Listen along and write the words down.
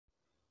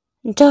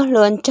cho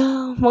luôn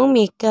cho món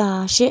mì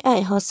cà sĩ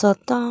ai họ sợ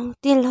tông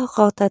tiên lo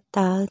khó tờ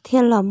tờ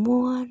thiên là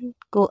muôn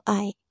của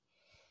ai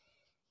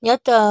nhớ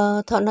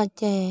chờ thọ nó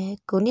chè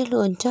của nít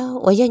luôn cho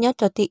ở giờ nhớ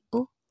chờ tị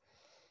ú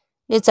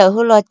để sợ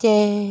hú lo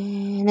chè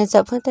nên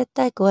sợ phân tay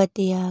tay của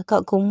thì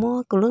cậu cũng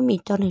mua của lúa mì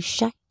cho nó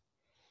sạch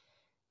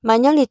mà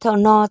nhớ lì thọ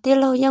nọ tiên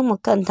lâu nhưng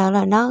một cận thảo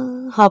là nó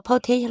họ phao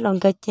thế lòng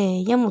cái chè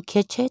nhưng một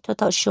kia chết cho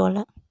thọ sửa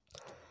lắm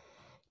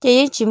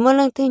chè chỉ mua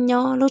lần thứ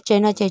nhỏ lúc chè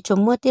nó chè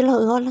chúng mua tiên lâu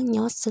ở lần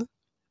nhỏ xứ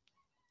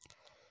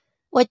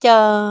ว่าจะ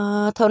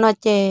เท่านั้น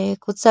เจ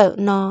กูเจอ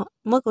เนาะ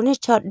เมื่อกูนี่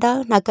ชอดได้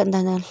น่ากันแต่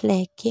ละเล็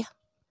กเกี้ย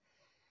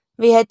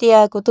vì hai tia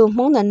กูtu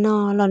muốn là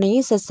nó là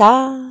những sự xa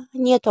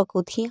nhẹ choกู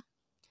thiên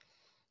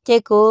เจ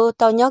กู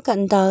tao nhớกัน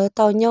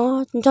tao nhớ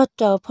cho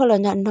chờ phô là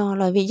nhận nó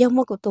là vì do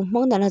mỗiกูtu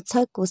muốn là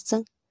chơiกู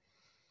sinh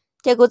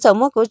เจกูจะ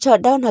mỗiกูชอด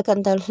ได้น่ากัน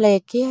แต่ละเล็ก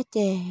เกี้ยเจ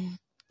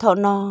เท่า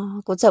นั้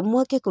นกูจะ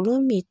mỗi cáiกูรู้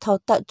มีเท่า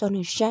ตัดcho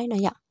nó sai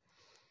này ạ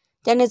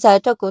cho nên giờ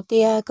choกู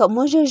tia cậu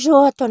muốn rửa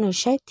rửa cho nó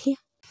sai thiên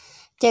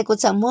chị cũng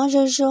sợ mua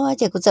rau rau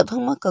chị cũng sợ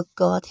phong mua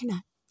cỏ thế nào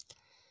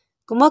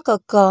cũng mua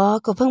cỏ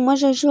cũng phong mua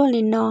rau rau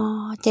lên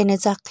nó chị này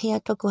giặt kia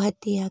cho cô hai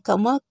tia cậu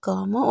mua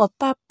cỏ mua ở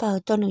papa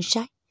cho nữ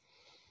sai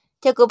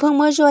chị cũng phong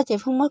mua rau chị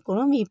phong mua cũng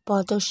nó mì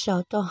bò cho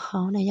sầu cho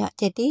hậu này ạ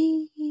chị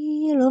tí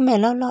lúa mẹ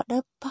lo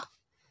đó bao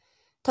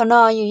thằng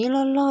nó như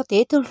lo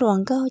tí tôi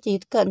luồng câu chị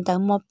cận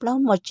tận một lâu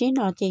một chí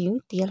nó chị dùng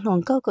tí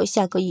luồng câu của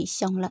xa của gì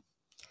xong lại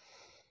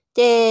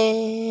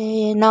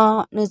chị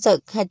nó nữ giật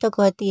hai cho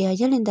cô hai tia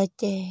dắt lên ta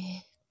chị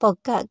bỏ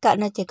cả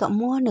là chỉ có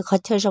mua được khó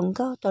chơi rồng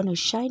cao cho được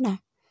sai nè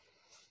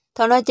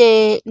thằng nó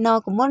chỉ nó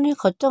cũng muốn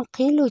khó trong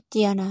khí lưu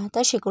chia nè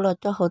ta chỉ có là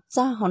cho hỗ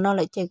trợ họ nó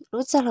lại chỉ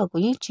lúc ra là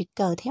cũng như chỉ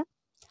cờ thế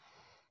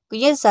cũng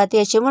như giờ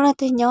thì chỉ muốn là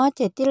tôi nhớ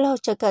chỉ tí lâu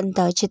cho cần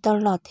đợi chỉ tao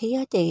lọt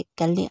thế chỉ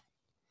cả liền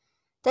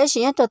ta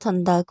chỉ nhớ cho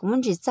thằng đời cũng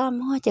muốn chỉ ra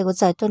mua chỉ có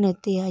giờ cho nửa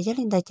tiền giá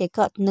lên đời chỉ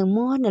có nửa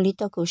mua nửa lít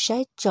cho cũng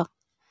sai chọn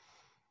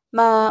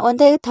màวัน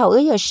thế thầu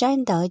ấy giờ sai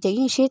đợi chỉ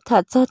như shit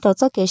thật cho tổ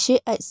cho cái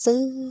shit ấy sư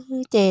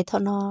chỉ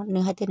thằng nó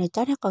nửa hai tiền nửa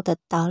trái nó còn thật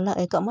tạo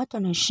lại cậu mất cho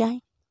nửa sai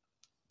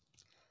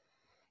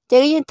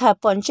chỉ như thật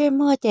bọn chơi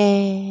mua chỉ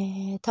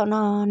thằng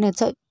nó nửa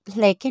sợ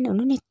lấy cái nửa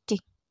nó nít chỉ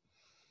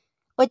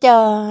bây giờ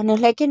nửa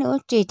lấy cái nửa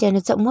chỉ nửa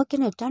sợ mua cái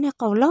nửa trái nó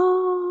còn lo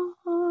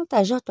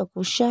tại do tổ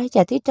cũng sai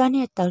chả tí trái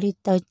này tạo đi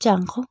tạo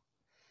chẳng không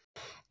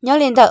nhớ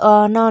liền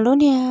tạo nó lúc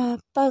này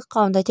bao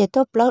còn tại chỉ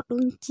tốt lót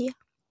luôn chia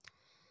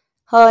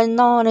hồi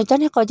nó này chắc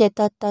nó có chạy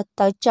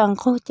tới chẳng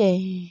không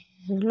chạy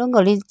lúc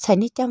ngồi lên chạy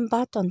đi chăm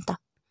ba tuần tập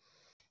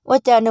và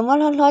chờ nếu mà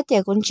lo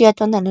chạy cũng chưa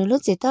tuần tập nữa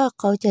lúc gì đó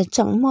có chạy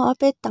chẳng mua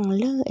bé tăng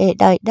lư để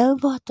đợi đỡ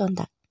vô tuần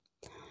tập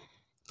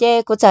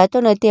chạy cũng chạy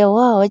tuần này tiêu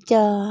à và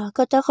chờ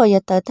có chắc hồi giờ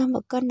tới thăm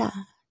một con đã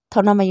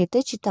thằng nào màอยู่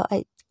tới chỉ tao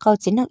ấy có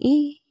chỉ năng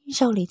ý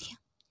sau lì thiệt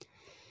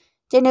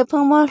chạy nếu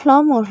phong mua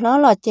lo một lo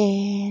là chạy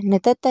nếu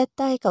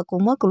tay cậu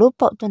cũng mua cái lúc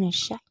bộ tuần này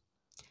sai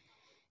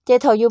chị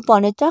thầu dùng bỏ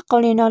này chắc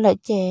con nó lại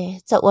chị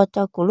sợ ở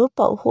cho của lúc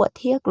bộ huột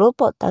thiết lúc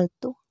bộ tờ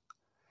tu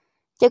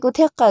chị cũng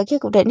thiết cởi kia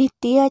cũng để đi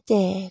tia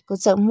chị cũng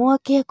sợ mua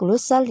kia của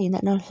lúc sát lì nó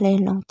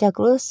lên lòng chị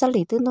của lúc sát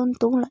lì tương tôn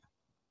tu lại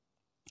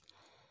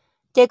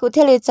chị cũng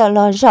thiết lên sợ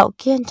lò rau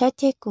kia chắc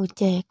chị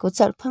cũng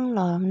sợ phân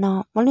lò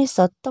nó muốn đi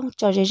sợ tông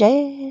cho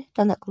dễ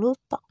cho nó của lúc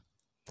bộ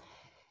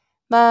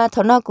mà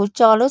thằng nào cũng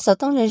cho lúc sợ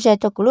tông dễ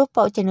cho của lúc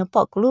bộ chị nó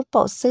bộ của lúc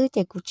bộ xứ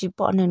chị cũng chỉ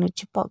bộ này nó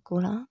chỉ bộ của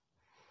nó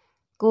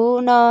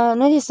cú nó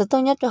thì sự tốt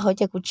nhất cho họ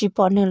chỉ cú chỉ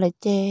bỏ nữa là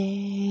chỉ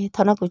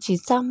thằng nó cú chỉ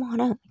xăm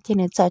nó chỉ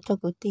nên cho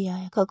cú tiền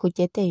có cú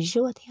chỉ tiền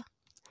rửa theo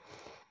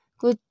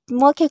cú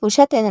mỗi cái cú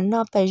sát tiền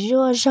nó phải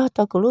rửa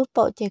cho cú lúc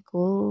bỏ chỉ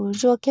cú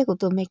rửa cái cú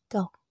tụi mày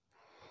cầu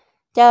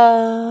cha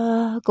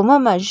cú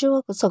mà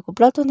rửa cú sợ cú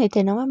lót thôi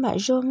thì nó mà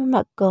rửa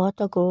mà có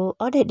cho cú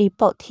ở đây đi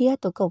bỏ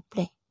thiệt tụi cú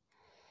plei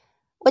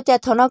và cha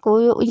thằng nó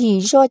cú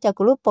gì rửa cha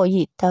cú lúc bỏ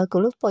gì thằng cú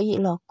lúc bỏ gì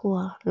lọ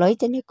của lấy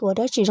cho nên của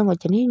đó chỉ trong một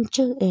cho nên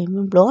chứ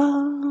mình bỏ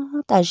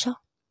tại sao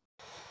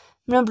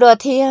mình bỏ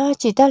thì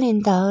chỉ ta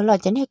lên tờ là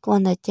cho nên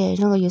còn là chơi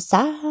nó có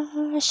giá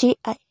xí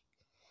ấy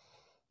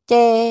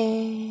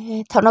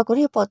chơi thằng nó cũng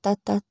đi bỏ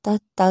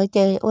tờ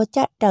chơi ô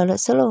cha đầu là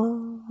số lô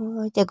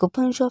chơi cũng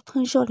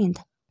phân số lên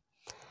tờ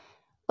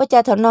ô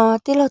cha thằng nó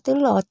tí lo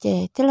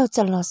chơi tí lo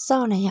chân lo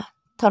sau này à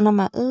thằng nó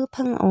mà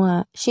phân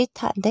xí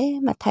thản đấy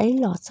mà thấy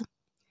lo sao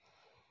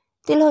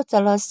tí lo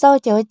chân lo sau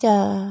chơi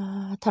cha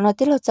thằng nó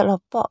tí lo chân lo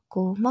bỏ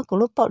của mà của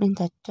lúc bỏ lên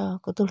tờ cho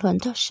của tôi luận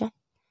cho sai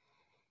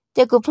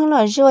chị cũng phong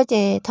lời rùa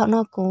chị thằng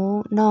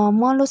nó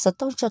mua lúc sợ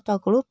tốt cho tao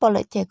cũng lúc bỏ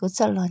lại chị cũng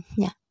sợ lần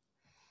nhỉ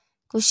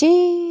cũng xí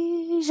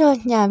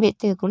rồi nhà bị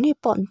từ cũng đi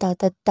bọn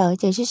tờ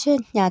chị xí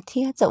nhà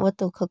thiên dậu vào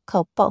tủ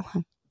khẩu bọn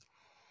hẳn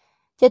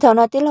chị thằng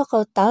nó tí lo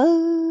khẩu tớ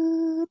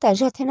tại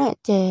sao thế này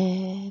chị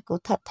cũng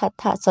thật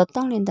sợ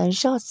tao lên tới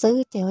do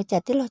xứ chị hỏi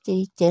tí lo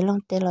chị lòng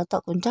tí lo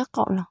tao cũng chắc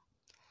cậu lòng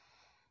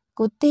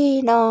cũng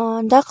tí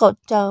nó chắc cậu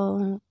cho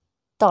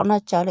tao nó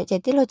trở lại chạy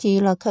tiếp lo chỉ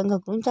là khẩn ngược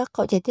cũng chắc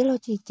họ chạy tiếp lo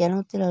chỉ chạy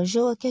lòng tiếp là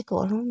rùa cái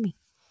cổ luôn mình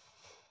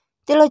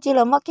tiếp lo chỉ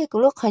là mất cái cổ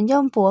lúc khẩn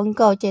nhom buồn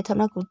cầu chạy thằng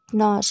nó cũng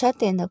nó sát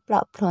tiền được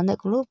bạo phòn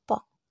được lúc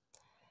bỏ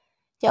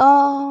cho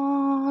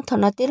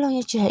thằng nó tí lâu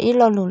như chị hãy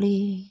lo lù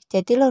li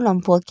chị tí lâu làm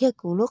bùa kia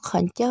cũ lúc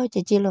khẩn cho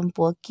chị chỉ làm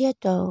bùa kia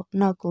cho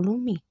nó cũ lúc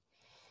mình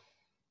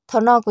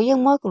thằng nó cũngยั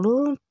งmới cũ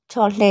lúc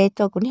cho lệ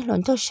cho cũng như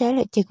lần cho sáng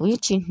lại chị cũng như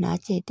chị nã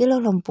chị tí lâu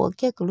làm bùa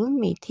kia cũ lúc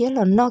mình thế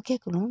là nó kia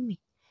cũ lúc mình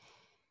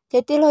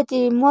chị tí lâu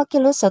chị mua kia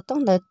lúc sợ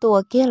tông đợi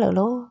tua kia là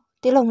lo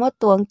tí lâu mua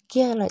tua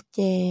kia là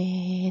chị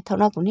thằng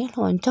nó cũng như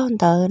lần cho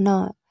đợi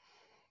nó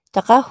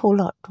chắc cá hù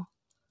lọt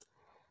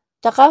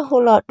chắc cá hồ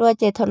lọt đua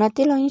chị thằng nào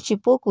tí lo như chị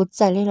bố cụ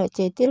chạy lên là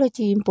chị tí lo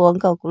chị buồn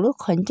cầu của lúc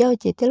khẩn cho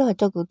chị tí lo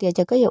cho cụ tiền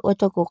cho cái hiệu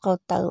cho cụ cầu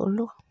tự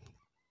luôn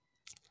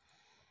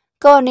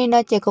con này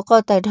nó chị có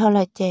cầu tự thôi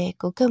là chị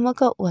cụ cái mới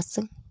có uất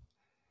sinh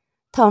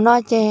thằng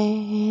nó chị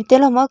tí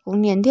lo mới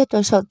cũng nhận thiết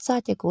cho sọt xa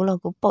chị cụ là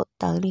cụ bộ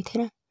tự đi thế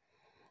này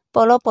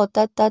bộ lo bộ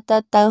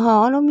tự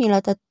họ nó mình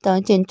là tự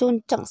chuyện chung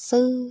chẳng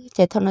sư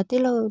chị thằng nào tí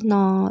lo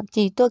nó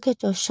chỉ tôi cái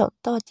cho sọt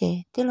to chị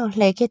tí lo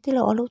lấy cái tí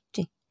lo lúc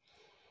chị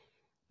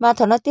mà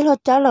thằng nó tí lo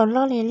cháu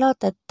lo liền lo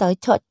tới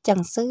chợ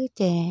chẳng xứ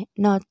chè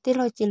nó tí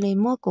lo chỉ lấy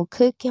mua của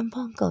khứ kiếm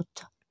phong cầu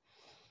cho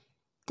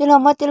tí lo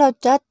mua tí lo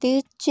cháu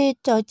tí chi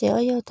cho chè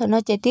ơi thằng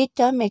nó chè tí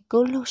cháu mẹ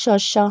cứ lo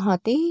sờ họ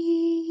tí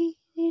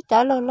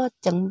cháu lo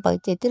chẳng bởi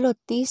chè tí lo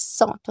tí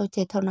sọ cho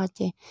chè thằng nó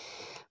chè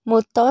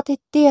một tó thì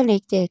tia liền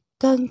chè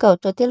cân cầu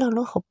cho tí lo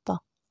hộp bò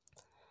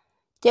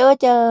chè ơi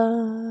chờ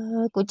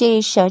của chị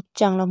sợ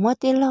chẳng là mua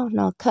tí lo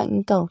nó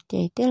khẩn cầu chè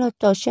tí lo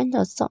cho xuyên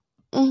cho sọ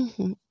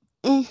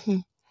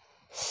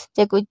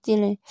chị cũng chỉ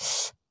là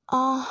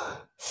ờ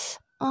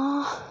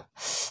ờ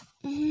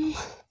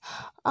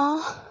ờ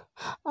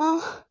ờ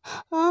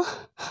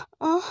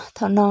ờ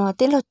thằng nó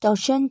tí là trâu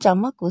xuyên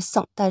chẳng mất của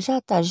sống ta ra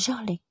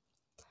liền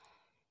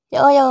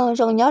ơi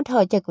rồi nhớ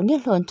thời chị cũng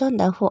biết luôn cho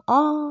đã hồ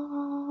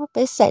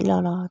bé dậy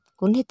là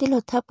cũng biết tí là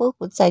tháp bố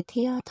của dậy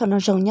thì thằng nó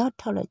rồi nhớ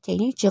thời là chị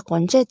như chuyện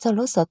quan trọng cho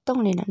lúc sợ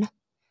tông này nè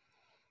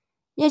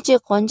như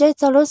chuyện quan trọng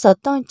cho lúc sợ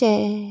tông chị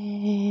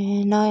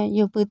nó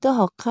nhiều bữa tôi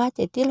học khá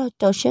chị tí là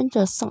trâu xuyên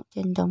cho sống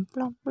chị đồng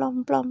plong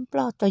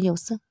tôi nhiều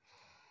sự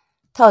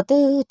thọ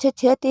tư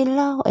chết tí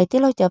lâu ấy tí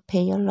lâu cho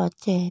phải là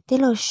chị tí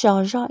lâu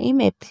sợ rõ ý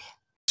mẹ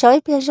sợ ý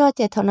biết rõ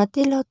chị thọ nó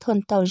tí lâu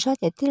thuần tàu rõ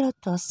chị tí lâu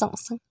cho sống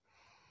sinh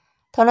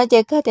thọ nó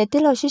chị có thể tí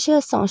lâu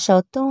xíu sống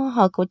sợ tôi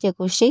họ của chị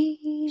của xí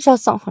rõ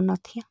sống họ nó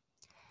thiệt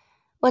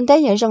vấn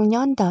đề ở trong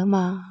nhóm đó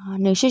mà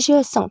nếu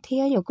xíu sống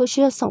thiệt dù có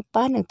xíu sống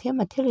ba nửa thiệt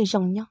mà thiệt là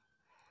trong nhóm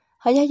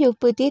họ giá dù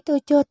bữa tí tôi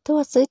cho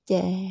tôi xứ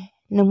chị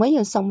nếu mấy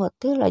giờ sống một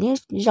thứ là như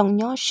trong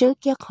nhóm xứ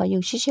kia họ dù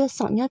xíu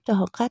sống nhất cho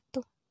họ khác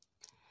tôi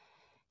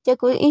chị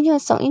cũng ít nhau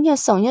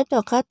sống nhất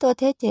cho khác tôi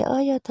thế chị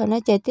ơi thằng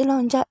này chị tí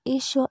lon ra ít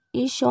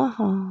số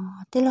họ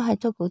tí lon hay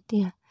cho cụ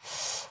tiền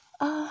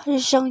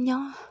rong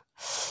nhau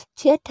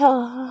chết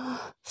thở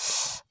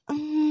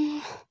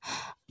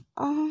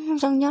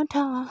rong nhau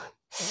thở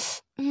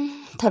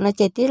thằng này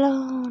chị tí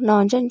lon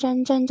nọ chân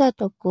ra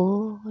cho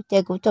cụ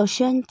chị cũng cho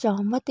xuyên cho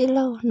mất tí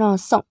lon nọ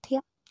sống thế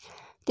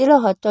tí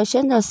lon họ cho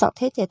xuyên nọ sống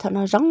thế chị thằng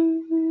nó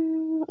rong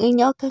ít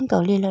nhau cân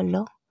cầu đi là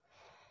luôn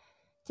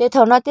chị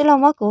thầu nó tí lo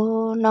mất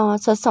của nó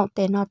sợ sống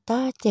tệ nó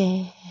ta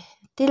chị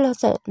tí lo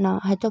sợ nó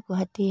hay cho của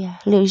hạt tiền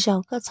lười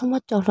giàu có xong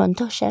mất cho lần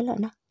cho sẽ là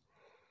nó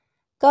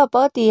có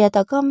bỏ tiền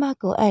tao có má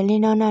của ai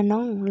lên nó nè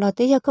nó lo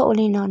tí cho có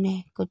lên nó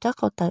nè của chắc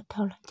có tới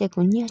thôi là chị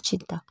cũng nhớ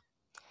chuyện tao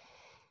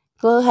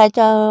cô hay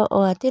cho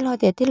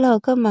tí lo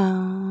có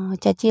mà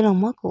chả chi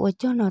lòng mất của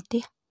cho nó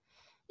tí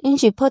nhưng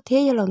chỉ phô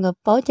thế giờ là người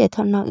bỏ chị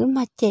thầu nó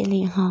mà chị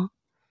liền họ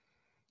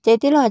chị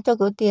tí lo cho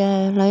của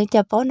tiền lấy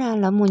chả bỏ na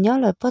là một nhớ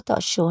lời bỏ tọt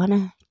sủa nè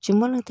chúng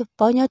mới lần thứ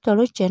bao nhiêu cho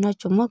lúc chuyện nó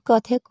chúng mới có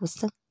thế của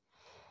sinh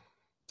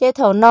chế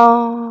thầu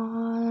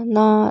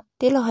nó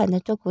tí lo hành là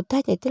cho cụ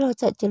ta chế tí lo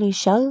sợ chỉ lì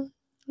sợ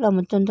là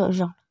một tuần độ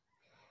rồi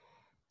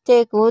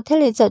chế cụ thế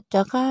lì sợ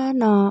cho cá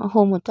nó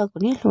hồ một cho cụ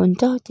nít luôn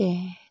cho chế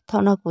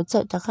thầu nó cụ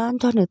sợ cho cá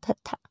cho được thật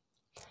thà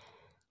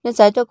nên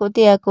sợ cho cụ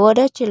tiề cụ ở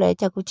đó chỉ lại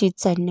cho cụ chỉ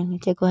dành nữa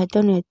chế cụ hay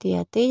cho nửa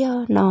tiề tí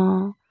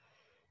nó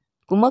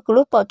cụ mất cụ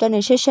lúc bỏ cho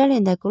nửa xe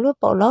liền tại cụ lúc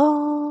bỏ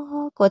lo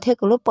có thể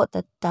cụ lúc bỏ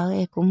tật tờ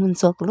cụ muốn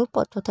số cụ lúc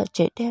bỏ cho thật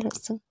chết đấy là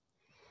sao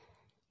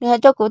nếu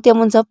cho cụ tiền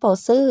muốn số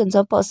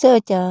bỏ sư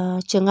cho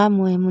trường am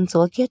mùi muốn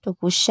số kia cho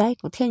cụ sai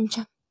cụ thiên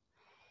chăng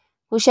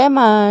cụ sai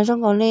mà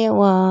trong còn leo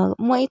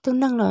mỗi thứ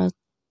năng là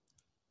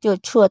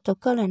chuột chuột cho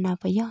cơ là nào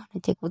phải do là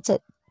chỉ cụ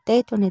giật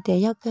tết cho này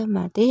thì do cơ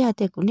mà tí giờ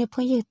thì cụ nếp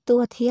phải như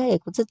tua thía để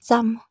cụ rất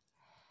dăm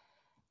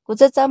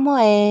rồi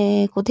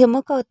cụ thêm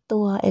mất có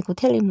tua cụ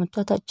thêm lên một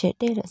cho thật chết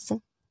đấy là sao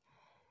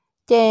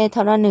chế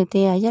thằng nó nửa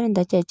thì gia đình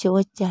ta chế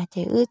chịu trả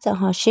chế ư cho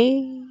họ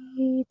xí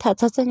thật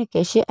sự như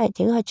cái xí ai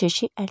chế họ chịu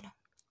xí ai là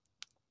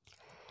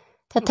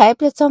thật thấy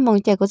biết cho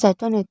mong chế của giải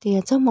cho nửa thì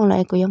cho mong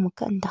lại của yêu một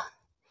cận đó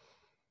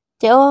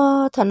chế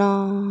ô thằng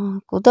nó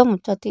cũng tôi một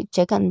cho thị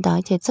chế cận đó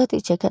chế cho thị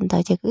chế cận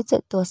đó chế cứ tự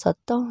tua sợ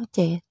to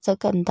chế cho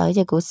cận đó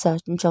chế cũng sợ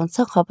trong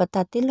sắc họ bắt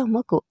ta tí lâu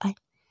mất của ai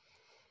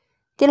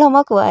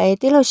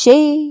tí lâu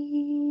xí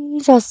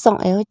ra sống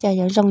ấy chả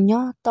giờ rong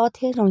nhó to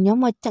thế rong nhó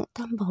mà chẳng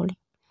tham bảo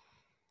liền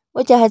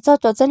ôi trời sao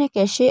cho dân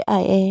cái sĩ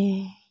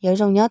ai giờ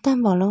rồng nhớ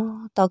tham bảo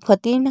lo tao khó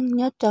tin năng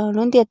nhớ cho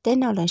luôn tiệt tế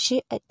nào là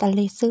sĩ ai ta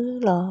lịch sử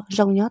là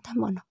rồng nhớ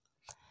tham bảo nó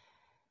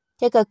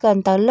chỉ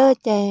cần tao lơ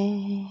chè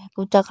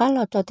cũng cho cái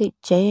lò cho thịt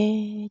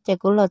chè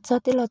cũng lò cho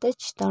tí lò tới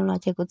tao lò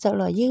chè cũng cho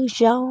lò dưa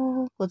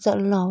rau cũng cho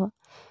lò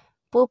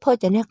bố phơi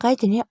chè này cái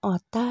chè này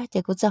ta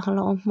chè cũng cho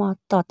lò mà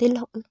tỏ tí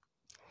lò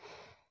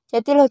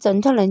chè tí lò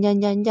chọn cho là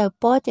nhân giờ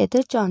bó chè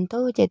thứ chọn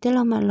tôi chè tí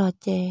lò mà lò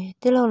chè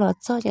tí lò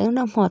cho chè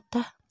nó mọt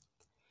ta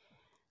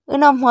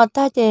nó mọt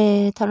ta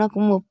chè thằng nó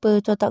cũng một bữa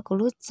cho tao cũng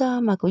lút ra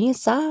mà cũng như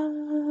xá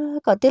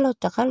có tí lò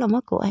chắc là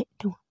mất của ấy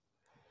đúng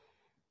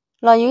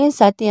lo những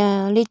xã thì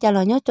li cha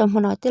lo nhớ cho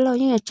mà nói tới lo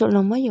những chỗ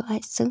lo mớiอยู่ai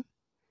xứng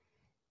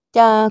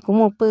cha cũng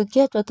một bữa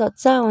kia cho tọt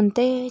ra ổn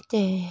tê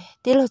chè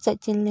tí lo chạy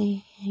trên li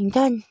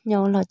gan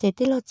nhỏ lo chè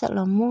tí lo chạy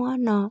lo mua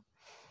nó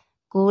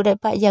cú để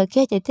bây giờ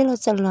kia chè tí lo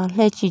chạy lo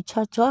lên chỉ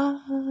cho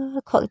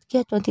khỏi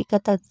kia cho thì cả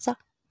tọt ra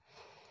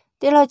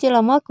tí lo chỉ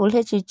lo mất cú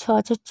lên chỉ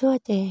cho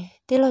chè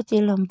tí lo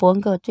chỉ lo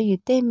buồn gò choอยู่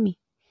tên mi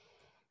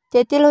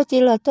chè tí lo chỉ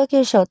lo tôi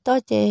kia sợ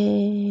tôi chè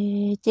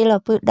chỉ lo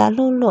bự đá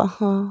luôn lụa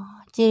hả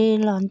chỉ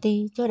làm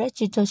đi cho đã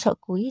chỉ cho sợ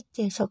củi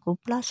chỉ sợ củi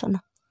lá sợ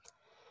nào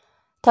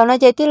thằng nó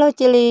chạy tí lo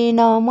chỉ li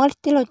nó mới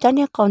tí lo chán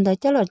nhá còn đấy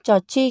chứ là trò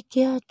chi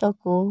kia trò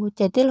cụ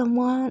chạy tí lo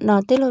mua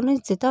nó tí lo nó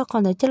chỉ tao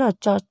còn đấy chứ là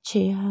trò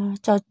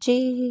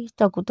chi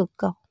trò cụ tụt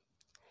cầu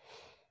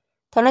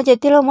thằng nó chạy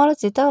tí lo mới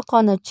chỉ tao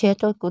còn là chia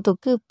trò cụ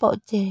tụt cứ bỏ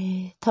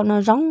chạy thằng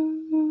nó giống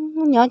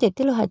nhỏ chạy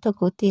tí lo hay trò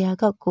cụ tiề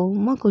cậu cụ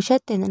mới cụ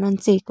sát tiền là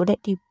gì cụ để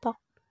đi bỏ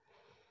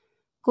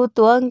cụ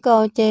tuấn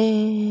cầu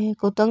chè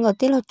cụ tuấn cầu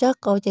tí lo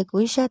chắc cầu chè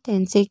cụ sát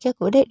tiền gì cái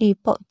cụ để đi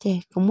bỏ chè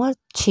cũng mới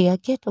chia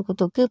cái trò cụ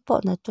tụt cứ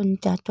bỏ là chôn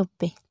trả trò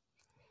bể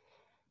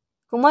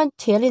cũng muốn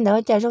chia lên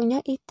đó chả rong nhớ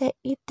ít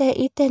tệ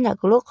là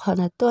cái lúc họ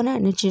là tôi nè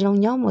nó chỉ rong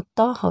nhớ một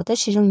to họ tới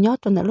chỉ rong nhớ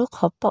tôi là lúc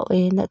họ bỏ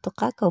là tôi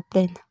cá cầu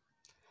lên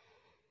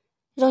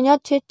rong nhớ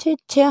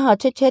chia họ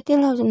chia tí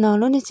lâu nó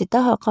lúc này chỉ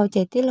tao họ cầu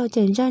chạy tí lâu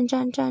chạy ran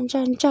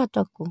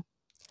cho cụ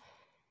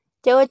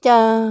cháu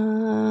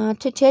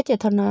cha chia chạy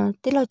thằng nó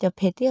tí lâu chạy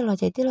phê tí lâu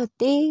chạy tí lâu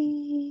tí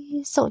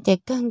sợ chạy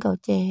căng cầu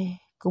chạy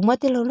cũng mất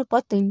tí lâu nó bỏ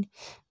từng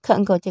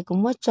khẩn cầu chạy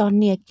cũng mất tròn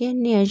nia kia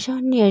nia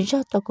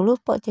ra tôi cũng lúc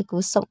bỏ chạy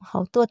cũng sống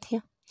hậu tua theo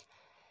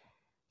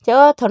chứ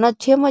thằng nó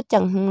chia mà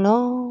chẳng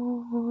nó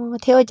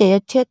theo chị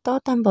chia to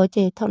tam bảo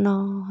chị thằng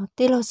nó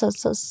tí lo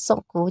sợ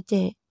của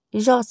chị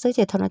do sứ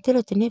chị thằng nó tí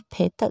lo chị nên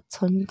phải tự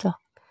chôn rồi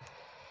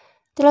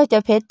tí lo chị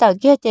phải tự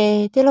kia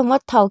chị tí lo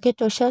mất thầu kia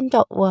cho sân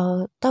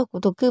rồi tao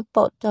cũng tụi cứ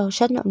bộ cho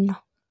sân rồi nó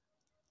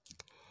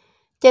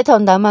chị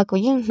thằng đó mà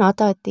cũng như nó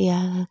tao thì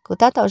của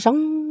ta tao giống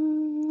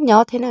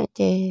nhỏ thế nào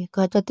chị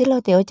gọi cho tí lo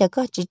tiểu chị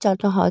có chỉ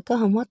cho hỏi có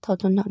không mất thầu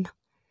cho nó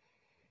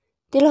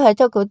tí lo hay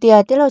cho cụ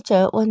tiệt tí lo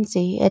chờ ôn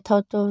gì ở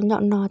thâu cho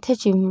nó thế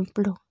chỉ một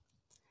lô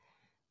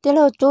tí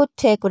lo chút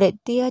thế cụ để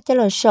tia cho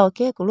lo sầu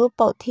kia cụ lúc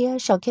bậu thia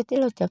sầu kia tí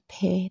lo chờ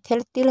phê thế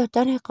tí lo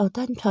cho này cầu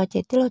thân trò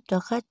chỉ tí lo chờ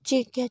khác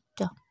chi kia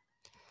chờ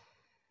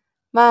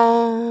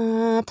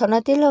mà thằng nó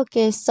tí lo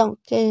kê sọng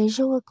kê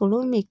ru cụ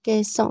lúc mì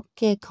kê sọng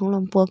kê không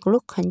làm bùa cụ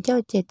lúc khẩn cho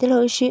chỉ tí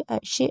lo xí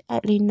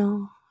li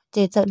nó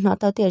chỉ sợ nó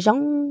tao tiệt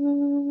giống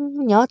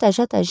nhỏ tại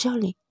sao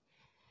liền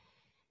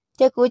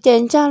chị cũng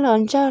chén cha lo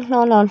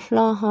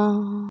ha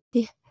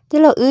tí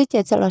lo chị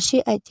sợ là xí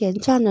ai chén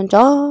cha nó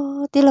đó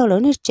tí lo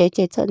lớn chị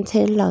sợ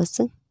thế là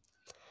xứ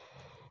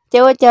chị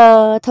ơi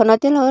chờ thằng nó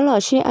tí lo là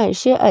xí ai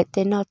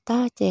thì nó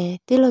ta chị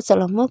tí lo sợ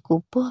là mất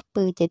cụ bố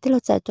bự chị tí lo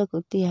sợ cho cụ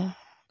tiề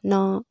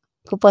nó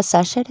cụ bố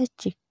xả sát đấy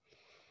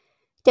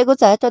chị cũng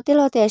sợ cho tí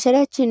lo tiề sát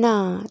đấy chị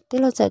nào tí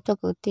lo sợ cho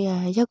cụ tiề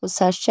do cụ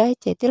xả sát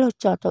chị tí lo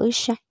cho ít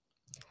sai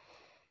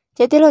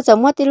chị tí lo sợ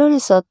mất tí lo này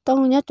sợ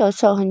tông nhá cho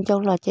sợ hình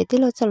trong là chị tí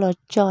lo sợ là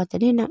cho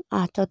nên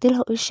là cho tí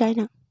lo ít sai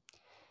nè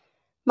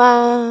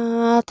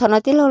mà thằng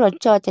nói tí lo là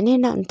cho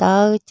nên là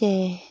tờ chị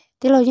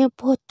tí lo như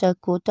bố trợ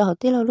cụ cho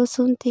tí lo lúc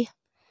xuống thì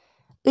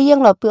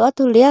yên là bữa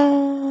tôi lia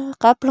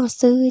cá plong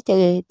sư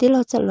chị tí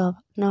lo sợ là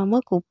nó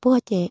mới cụ bố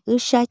chị ít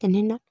sai cho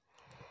nên đó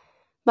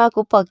mà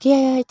cụ bỏ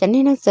kia cho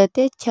nên nó sợ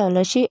tết chờ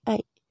là gì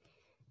ấy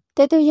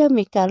tết tôi giờ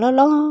mình cả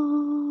lo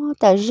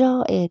tại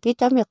do tí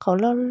cho mình khó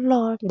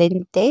lo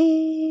đến tế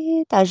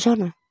tại do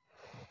nè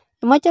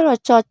mới cho là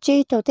trò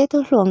chi trò tết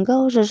tôi luồng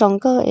câu rồi rong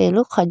câu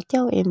lúc khẩn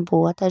châu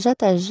bùa tại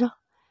do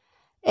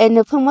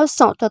nếu không mất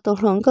sọt cho tôi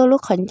luồng câu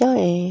lúc khẩn châu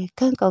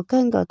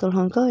cơn cầu tôi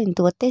luồng câu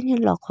tua tết như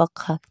lọt hoặc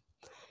khẩn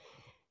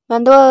mà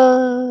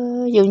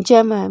tôi dùng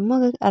chơi mà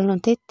mới ăn luồng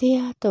tết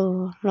tia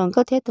tôi luồng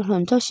câu tết tôi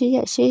luồng cho xí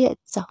vậy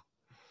sao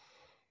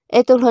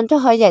tôi luồng cho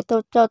họ dạy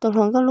tôi cho tôi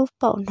luồng câu lúc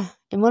bậu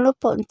nè mới lúc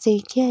bậu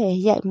gì kia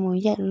dạy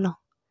mùi dạy lọt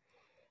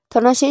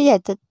thôi nó sẽ dạy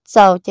từ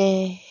giàu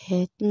chè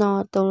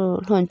nó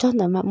tôi luồn cho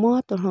nó mà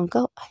mua tôi luồn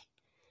câu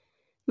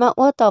mà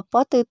ô tàu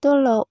bỏ từ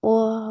tôi là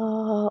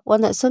ô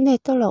nợ số này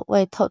tôi là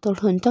quầy thầu tôi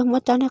luồn cho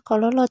mất cho nó có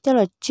lo cho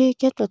là chi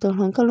cái tôi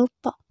luồn câu lúc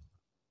bỏ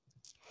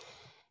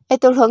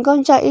tôi luồn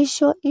con trai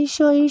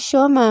ít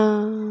số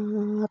mà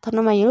thôi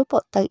nó mà lúc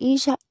bỏ từ ít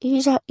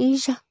ra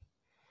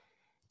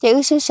chè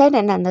ít số sai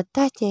này là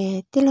ta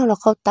chè tí lo là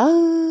câu tớ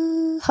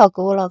họ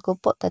cũng là cũng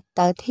bỏ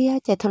từ thia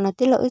chè thôi là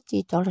tí lo ít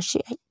gì cho là sẽ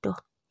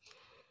được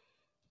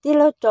tí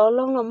lo trò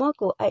lông là mất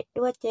của ai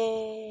đua chè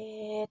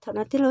thằng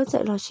nó tí lo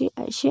dạy là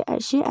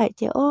xí ai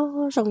chè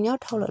ô rồng nhớ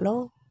thâu lại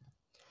lo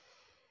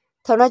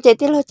thầu nó chạy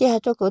tiết lo chạy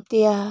cho cụ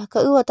tia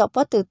có ưu tao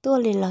bắt từ tua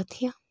liền là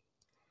thiêu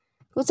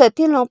cụ sợ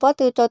tiết lo bắt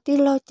từ cho tiết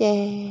lo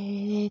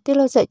chạy tiết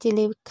lo sợ chỉ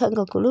liền khẩn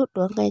của cụ lúc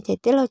đó ngày chạy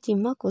tiết lo chỉ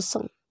mất cụ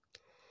sống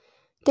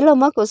tiết lo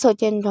mất cụ sợ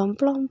trên rồng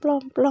plong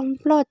plong plong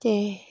plong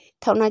chạy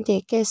thầu nó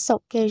chạy cái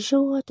sọc cái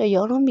rua cho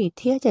gió nó bị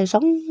thiêu chạy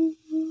giống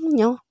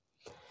nhau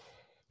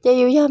chạy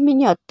yêu ya mình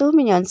nhớ tú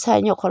mình nhớ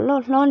xài nhớ khó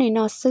lo thì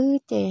nó xứ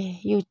chạy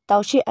yêu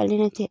tao chuyện ali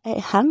này chạy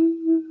hắn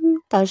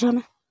tao cho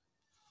nó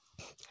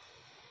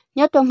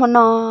nhớ trong một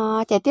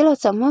nó chạy tiết lo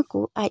sợ mất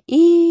cụ ai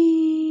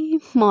ý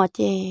mò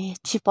chạy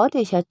chỉ bỏ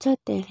để sợ chết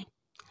để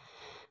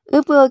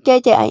bữa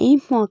cái chạy ai ý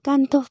mò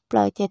can thúc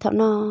lại chạy thọ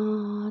nó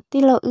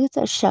tiết lo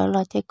sợ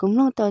là chạy cũng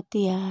lo tao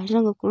tiề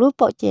rồi cũng lúc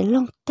bỏ chạy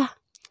lông ta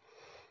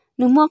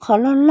nếu mà khó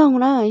lông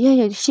đó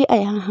giờ xí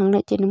ai hàng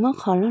lại chạy nếu mà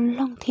khó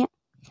lông thiệt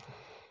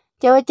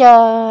chờ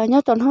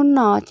nhớ tuần hôm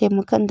nọ chạy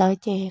một cân đợi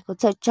chạy cũng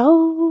sợ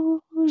cháu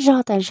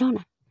do tại do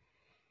nè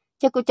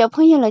chạy cũng cháu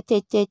phải như là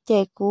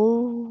chạy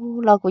cũng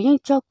lo cũng như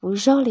cho cũng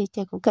do thì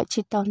chạy cũng cắt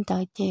chỉ tòn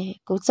đợi chạy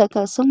cũng sợ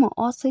cả số một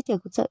ó xứ chạy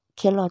cũng sợ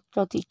khi lo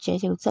cho thì chạy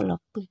cũng sợ lo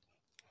bự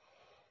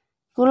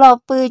cũng lo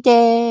bự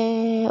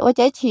chạy ở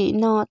chạy chỉ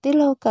nọ tí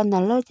lâu cần là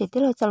lo chạy tí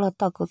lâu cho lo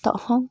tàu cũng tàu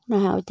không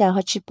nào chạy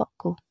họ chỉ bỏ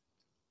cũng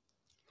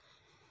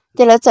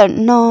thì là sợ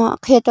nó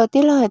khi cho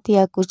tí lâu thì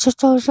cũng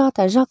cho do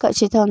tại do cắt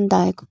chỉ tòn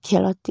đợi cũng khi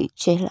lo thì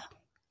chạy là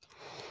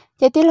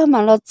chạy tí lâu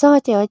mà lo cho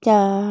chạy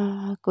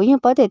cũng như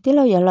bảo để tí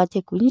lâu giờ lo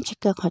chạy cũng như chỉ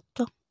cần học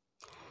trong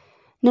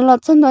nên lo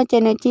chân đôi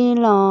chạy này chỉ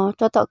lo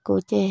cho tao cổ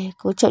chạy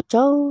cổ chợ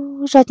cháu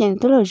ra chạy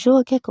tí lâu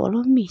rua cái cổ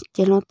luôn mì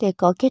chạy lo chạy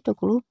có cái tao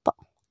cổ lúc bỏ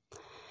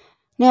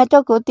nè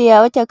cho cổ tiề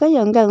ở chạy cái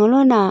dạng gần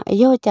luôn nè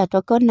vô chạy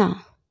cho con nè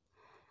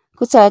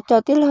cổ sợ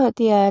cho tí lâu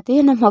thì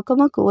tí năm họ có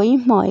mất cổ ấy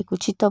mỏi cổ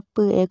chỉ tao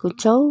bự cổ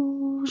cháu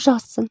ra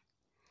sưng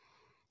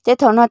chạy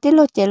thằng nào tí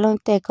lâu chạy luôn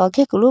chạy có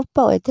cái cổ lúc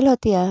bỏ tí lâu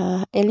thì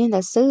em lên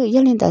đã xứ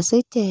giờ lên đã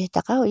xứ chạy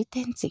chắc có ý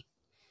tên gì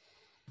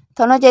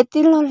thằng nó chạy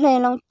tí lo lẹ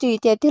lòng chỉ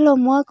chạy tí lo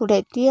mua cụ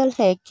để tia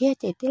lẹ kia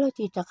chạy tí lo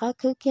chỉ chắc cá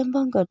cứ kiếm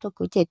bông rồi cho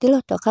cụ chạy tí lo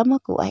chắc cá mua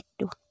cụ ai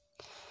đua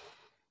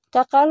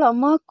chắc cá là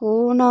mua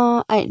cụ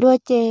nó ai đua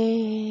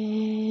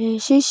chạy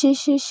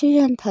xí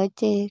anh thở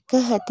chạy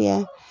cái hạt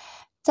tiền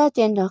cha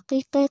chạy nó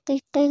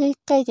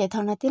cái chạy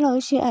thằng nó tí lo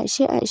xí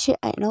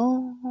ai nó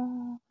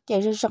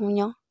chạy rồi rong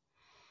nhó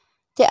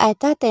chạy ai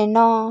ta tiền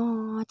nó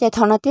chạy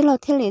thằng nó tí lo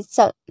thế liền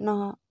sợ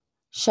nó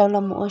sợ là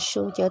một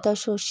số chạy tao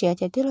số xẻ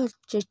chạy tí lo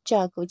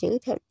chờ cụ giữ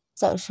thật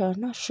sợ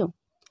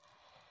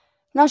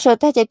nó sợ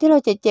ta chạy tí lo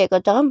chạy có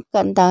chó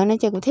cận tờ nên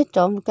chạy cũng thích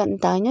trộm cận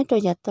tờ nhớ cho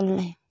giặt tuần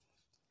này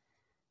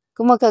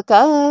cũng mà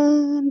cả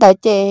đại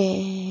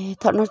chạy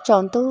thật nó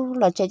tròn tu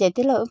là chạy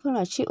tí lo cũng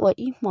là chịu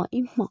ít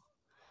mỏ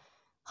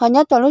họ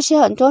nhớ tuần lúc xưa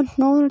hận trốn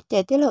nó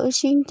chạy tí lo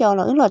xin cho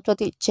là cho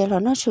thị chạy là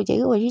nó sợ chạy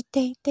ủi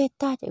tê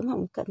ta chạy mà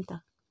cận tờ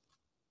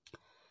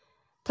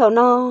thầu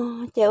nó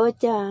chạy ơi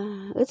chà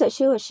sợ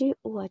xíu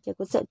chạy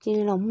cũng sợ chỉ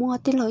là mua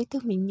tí lo từ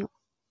mình nhổ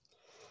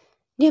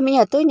nếu bây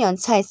giờ tôi nhận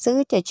xài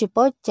xứ chạy chỉ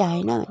bỏ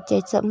chạy nữa chạy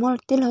sợ mua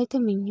tí lối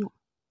tôi mình nhổ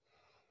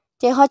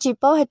chạy họ chỉ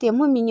bỏ hai tiền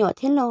mua mình nhổ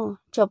thế lo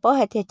cho bỏ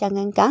hai tiền chẳng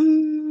ngăn cản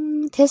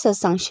thế sợ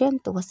sẵn xuyên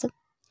tổ sức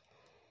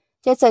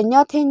chạy sợ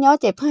nhó thế nhó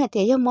chạy bỏ hai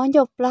tiền do món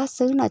do lá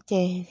xứ là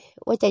chạy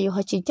ôi chạy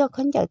họ chỉ cho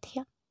khán giả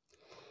thiệt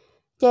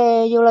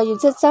chạy dù là dù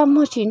rất xa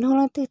mua chỉ nó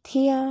là từ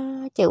thiệt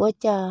chạy ôi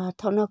chà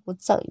thằng nào cũng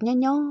sợ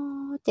nhó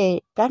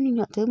chạy rán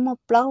nhọ thứ mua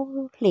plau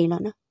lì nữa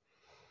nè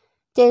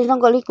chạy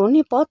trong cái cũng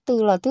đi bỏ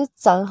từ là từ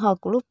sợ họ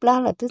của lúc lá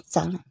là từ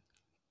sợ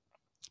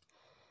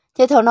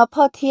chạy thầu nó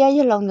phơi thia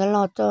với lòng người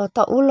lò cho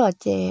tàu là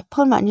chạy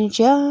phơi mà như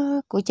thế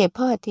của chạy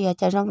phơi thì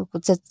chạy trong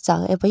cũng giật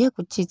sợ em bây giờ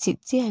cũng chỉ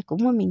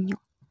cũng mà mình nhọ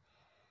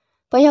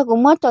bây giờ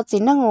cũng mất cho chỉ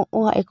năng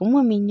ngồi cũng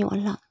mà mình nhọ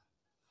là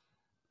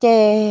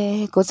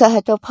chạy cũng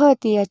sợ cho phơi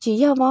thì chỉ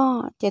do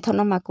mà chạy thầu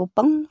nó mà cũng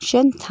bắn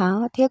xuyên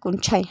tháo thế cũng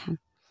chạy hàng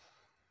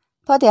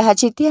phơi thì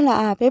chỉ tiếc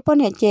là bé bọn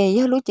này chạy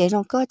giờ lúc chạy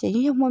trong có chạy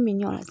như mà mình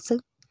nhọ là sức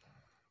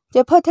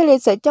chạy phơi thế này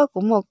sẽ cho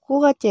cũng một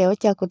cú chạy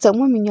chạy cũng giống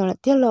mà mình nhọ là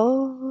thế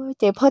lo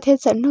chạy phơi thế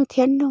sẽ nó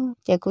thiên nó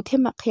chạy cũng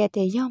thiên mặt hè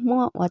thì do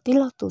mua và tí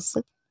lo tụ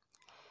sức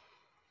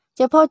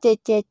chạy phơi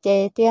chạy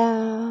thì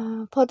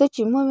phơi tôi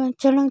chỉ mua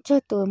cho lăng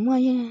chơi tụ mua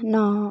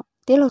nó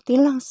tí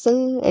lăng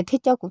sư để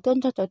thiết cho cũng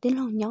tên cho tí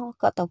lăng nhau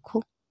cả tàu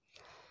khung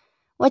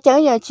và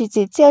chẳng giờ chỉ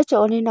chơi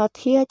chỗ này nó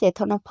thiệt chạy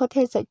thằng nó phơi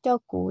thế sẽ cho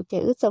cụ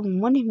chạy ước giống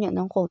muốn em nhận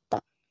nó khổ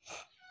tận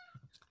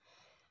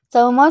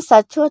giờ món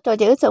sạch chua rồi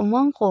chỉ dùng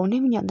món cũ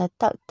nên nhận là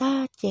tạo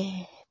ta chè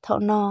thọ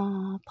nò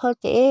phơi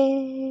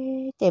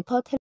chè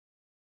phơi thế